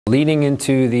Leading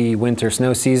into the winter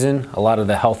snow season, a lot of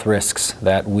the health risks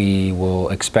that we will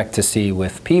expect to see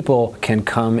with people can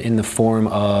come in the form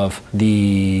of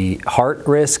the heart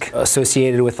risk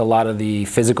associated with a lot of the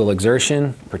physical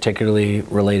exertion, particularly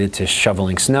related to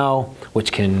shoveling snow,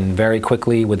 which can very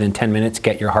quickly, within 10 minutes,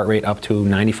 get your heart rate up to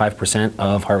 95%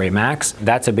 of heart rate max.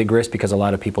 That's a big risk because a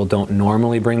lot of people don't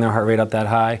normally bring their heart rate up that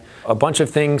high. A bunch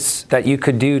of things that you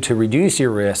could do to reduce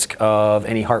your risk of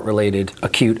any heart-related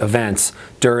acute events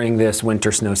during this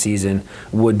winter snow season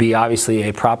would be obviously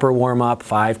a proper warm-up,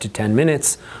 5 to 10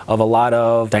 minutes of a lot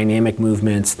of dynamic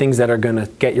movements, things that are going to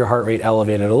get your heart rate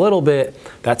elevated a little bit.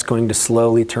 That's going to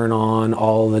slowly turn on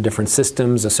all the different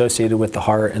systems associated with the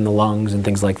heart and the lungs and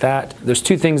things like that. There's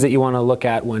two things that you want to look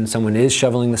at when someone is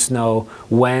shoveling the snow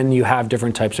when you have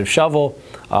different types of shovel.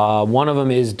 One of them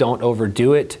is don't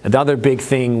overdo it. The other big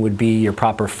thing would be your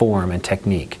proper form and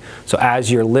technique. So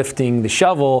as you're lifting the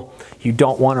shovel, you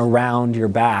don't want to round your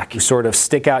back. You sort of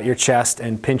stick out your chest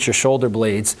and pinch your shoulder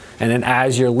blades, and then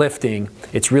as you're lifting,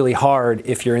 it's really hard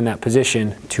if you're in that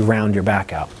position to round your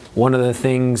back out. One of the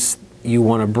things you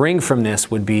want to bring from this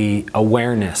would be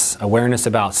awareness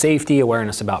about safety,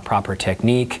 awareness about proper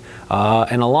technique,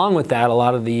 and along with that, a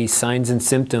lot of the signs and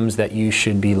symptoms that you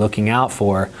should be looking out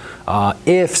for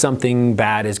if something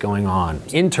bad is going on.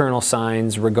 Internal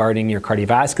signs regarding your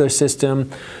cardiovascular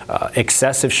system,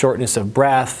 excessive shortness of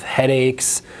breath,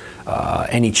 headaches,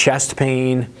 any chest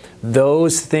pain.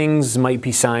 Those things might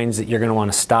be signs that you're going to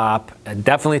want to stop.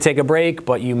 Definitely take a break,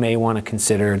 but you may want to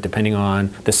consider, depending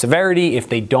on the severity, if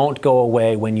they don't go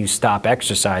away when you stop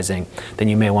exercising, then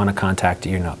you may want to contact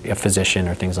a physician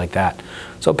or things like that.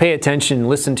 So pay attention,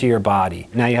 listen to your body.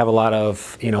 Now you have a lot of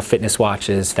fitness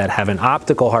watches that have an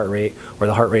optical heart rate, where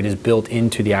the heart rate is built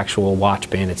into the actual watch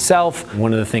band itself.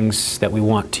 One of the things that we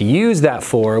want to use that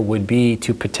for would be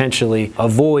to potentially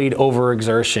avoid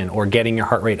overexertion or getting your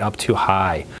heart rate up too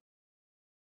high.